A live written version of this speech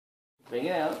Bring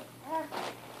it out.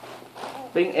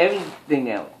 Bring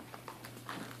everything out.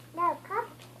 No, cup.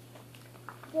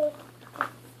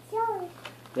 Sorry.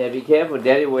 Yeah, be careful.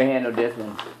 Daddy will handle this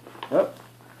one. Oh,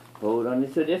 hold on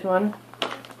to this one.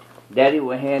 Daddy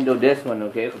will handle this one,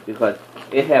 okay? Because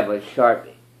it have a sharp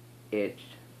edge.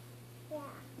 Yeah.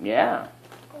 Yeah.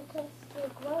 Because you're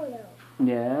grown up.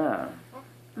 Yeah.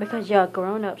 Because you're a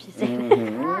grown up, she said.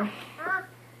 Mm-hmm.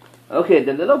 Okay,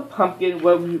 the little pumpkin.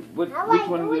 How Which I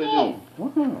one do we gonna do?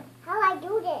 Mhm. How I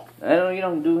do this? I don't. You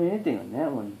don't do anything on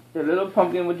that one. The little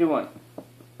pumpkin. What you want?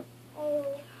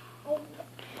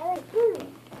 I do.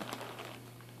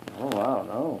 Oh wow,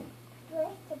 no. Where's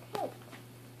the pig?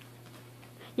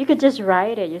 You could just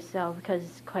write it yourself because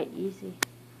it's quite easy.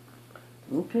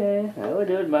 Okay, I will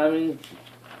do it, mommy.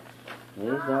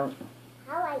 Please don't.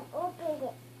 How I open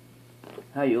it?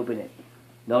 How you open it?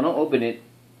 No, don't open it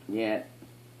yet.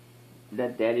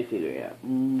 Let Daddy figure it out.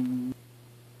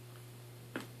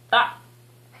 Ah!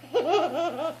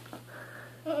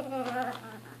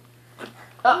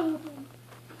 Ah!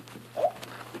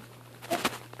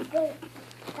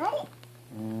 Right?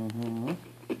 Mm-hmm.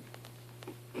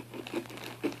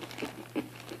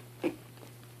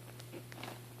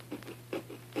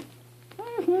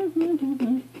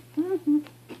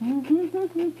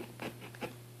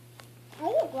 Are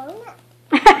you grown up?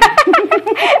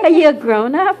 Are you a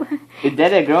grown up? Is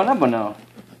Daddy grown up or no?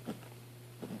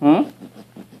 Hmm?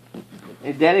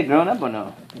 Is Daddy grown up or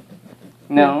no?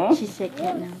 No? She said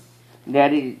kid now.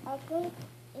 Daddy, I think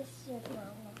it's your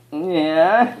grown up.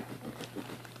 yeah.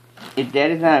 If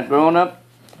Daddy's not grown up,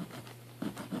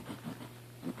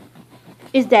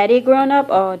 Is daddy a grown up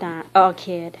or not? Or a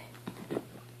kid?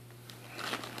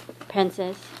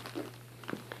 Princess.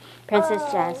 Princess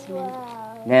Jasmine.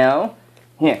 Wow. now,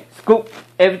 here, scoop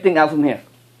everything out from here.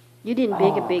 You didn't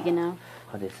make it big enough.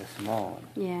 Oh, this is a small one.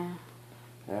 Yeah.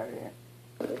 Right.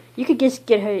 You could just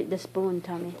get her the spoon,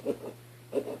 Tommy.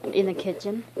 In the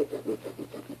kitchen.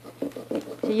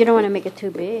 So you don't want to make it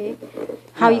too big.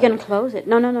 How are you going to close it?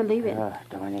 No, leave it.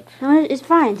 Darn it. No, it's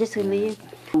fine. Just leave.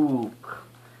 Scoop.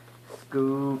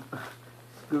 Scoop.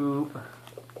 Scoop.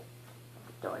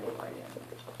 Darn it right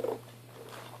in.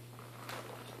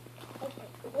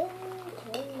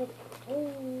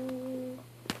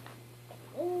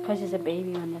 Because there's a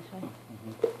baby on this way.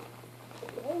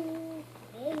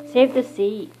 Save the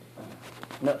seat.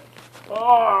 No.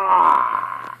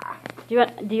 Oh! Do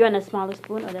you want a smaller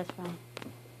spoon or that's fine?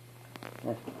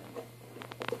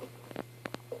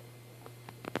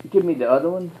 Give me the other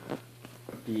one.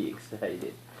 Be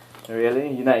excited. Really?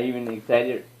 You're not even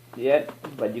excited yet?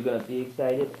 But you're gonna be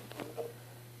excited?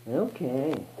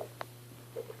 Okay.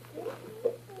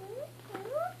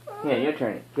 Yeah, your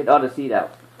turn. Get all the seed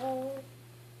out.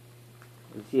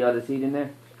 You see all the seed in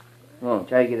there? Come on,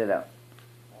 try to get it out.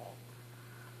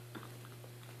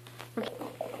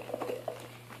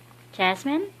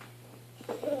 Jasmine?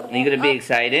 Are you gonna be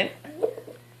excited?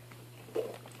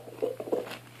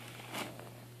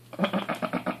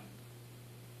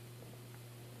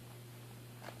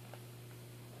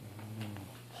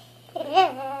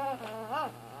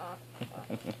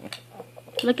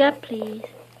 Look up, please.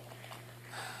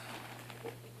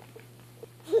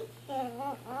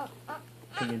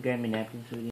 Can you grab me napkins, sweetie?